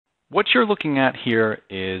What you're looking at here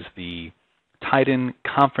is the TAIDEN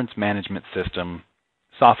Conference Management System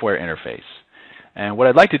software interface. And what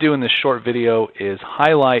I'd like to do in this short video is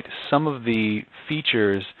highlight some of the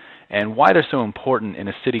features and why they're so important in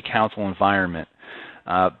a city council environment.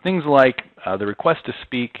 Things like the request to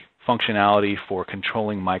speak functionality for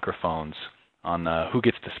controlling microphones on who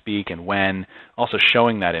gets to speak and when, also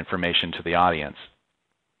showing that information to the audience.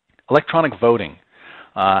 Electronic voting,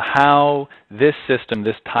 how this system,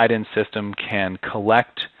 this TAIDEN system, can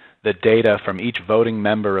collect the data from each voting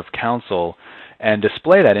member of council and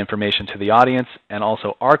display that information to the audience and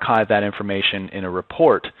also archive that information in a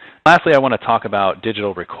report. Lastly, I want to talk about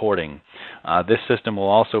digital recording. This system will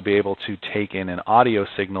also be able to take in an audio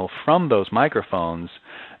signal from those microphones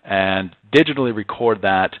and digitally record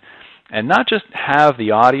that, and not just have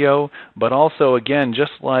the audio, but also, again,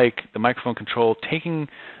 just like the microphone control, taking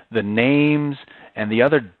the names and the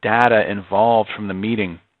other data involved from the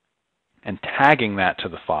meeting and tagging that to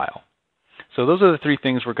the file. So those are the three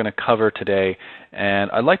things we're going to cover today,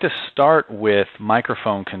 and I'd like to start with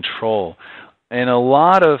microphone control. In a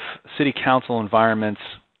lot of city council environments,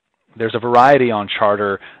 there's a variety on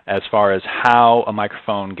charter as far as how a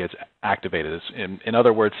microphone gets activated. In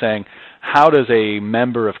other words, saying, how does a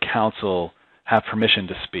member of council have permission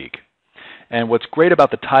to speak? And what's great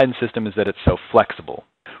about the TAIDEN system is that it's so flexible.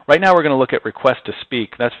 Right now we're going to look at request to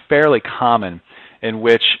speak. That's fairly common, in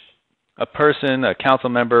which a person, a council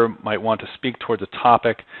member, might want to speak towards a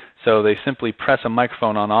topic, so they simply press a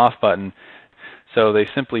microphone on off button.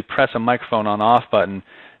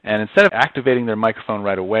 And instead of activating their microphone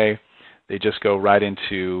right away, they just go right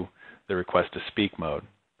into the request to speak mode.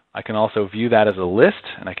 I can also view that as a list,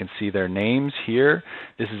 and I can see their names here.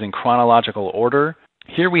 This is in chronological order.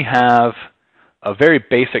 Here we have a very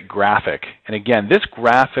basic graphic, and again, this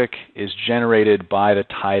graphic is generated by the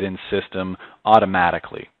TAIDEN system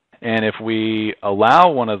automatically. And if we allow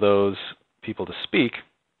one of those people to speak,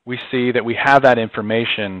 we see that we have that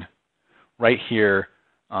information right here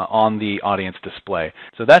on the audience display.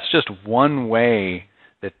 So that's just one way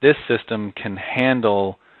that this system can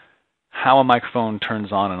handle how a microphone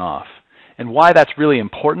turns on and off. And why that's really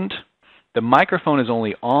important: the microphone is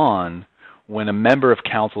only on when a member of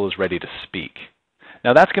council is ready to speak.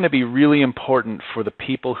 Now that's going to be really important for the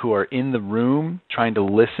people who are in the room trying to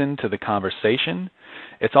listen to the conversation.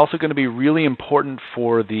 It's also going to be really important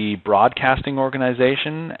for the broadcasting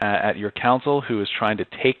organization at your council who is trying to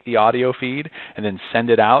take the audio feed and then send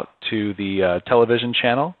it out to the television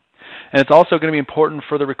channel. And it's also going to be important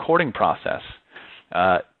for the recording process.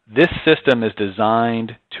 This system is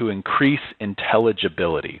designed to increase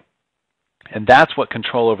intelligibility. And that's what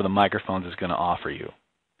control over the microphones is going to offer you.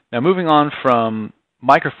 Now, moving on from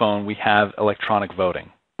microphone, we have electronic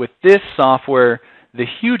voting. With this software, the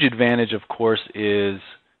huge advantage, of course, is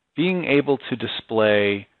being able to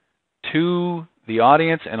display to the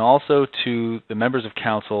audience and also to the members of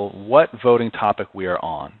council what voting topic we are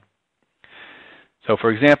on. So,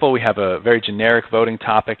 for example, we have a very generic voting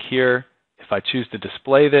topic here. If I choose to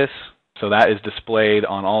display this, so that is displayed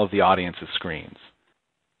on all of the audience's screens.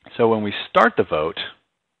 So when we start the vote,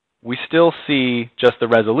 we still see just the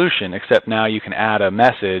resolution, except now you can add a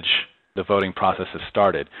message, the voting process has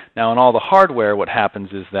started. Now, in all the hardware, what happens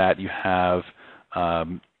is that you have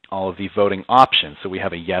all of the voting options. So we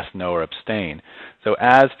have a yes, no, or abstain. So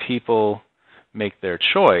as people make their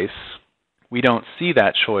choice, we don't see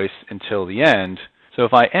that choice until the end. So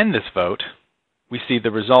if I end this vote, we see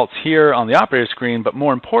the results here on the operator screen, but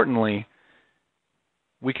more importantly,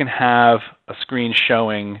 we can have a screen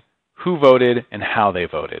showing who voted and how they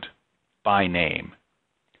voted by name.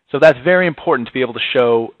 So that's very important to be able to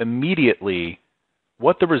show immediately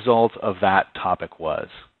what the result of that topic was.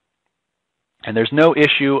 And there's no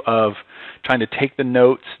issue of trying to take the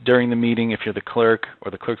notes during the meeting if you're the clerk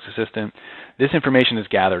or the clerk's assistant. This information is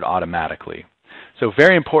gathered automatically. So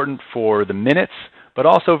very important for the minutes, but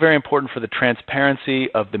also very important for the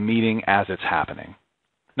transparency of the meeting as it's happening.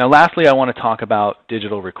 Now lastly, I want to talk about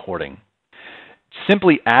digital recording.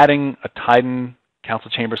 Simply adding a TAIDEN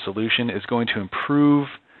council chamber solution is going to improve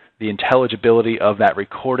the intelligibility of that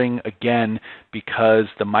recording, again, because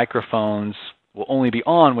the microphones will only be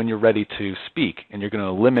on when you're ready to speak, and you're going to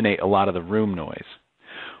eliminate a lot of the room noise.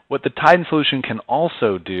 What the TAIDEN solution can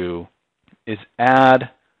also do is add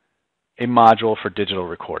a module for digital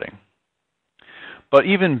recording. But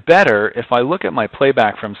even better, if I look at my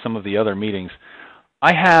playback from some of the other meetings,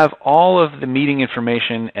 I have all of the meeting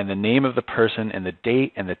information and the name of the person and the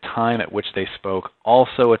date and the time at which they spoke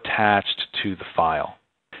also attached to the file.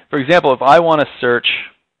 For example, if I want to search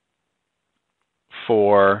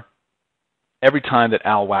for every time that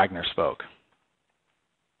Al Wagner spoke,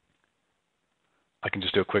 I can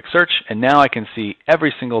just do a quick search, and now I can see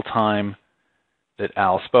every single time that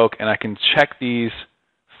Al spoke, and I can check these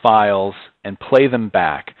files and play them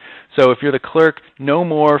back. So if you're the clerk, no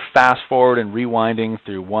more fast forward and rewinding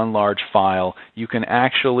through one large file. You can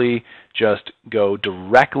actually just go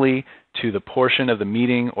directly to the portion of the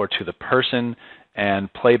meeting or to the person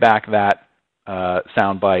and play back that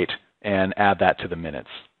soundbite and add that to the minutes.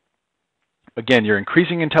 Again, you're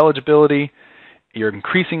increasing intelligibility, you're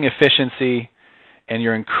increasing efficiency, and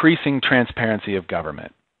you're increasing transparency of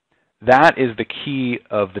government. That is the key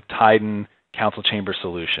of the TAIDEN council chamber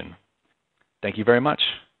solution. Thank you very much.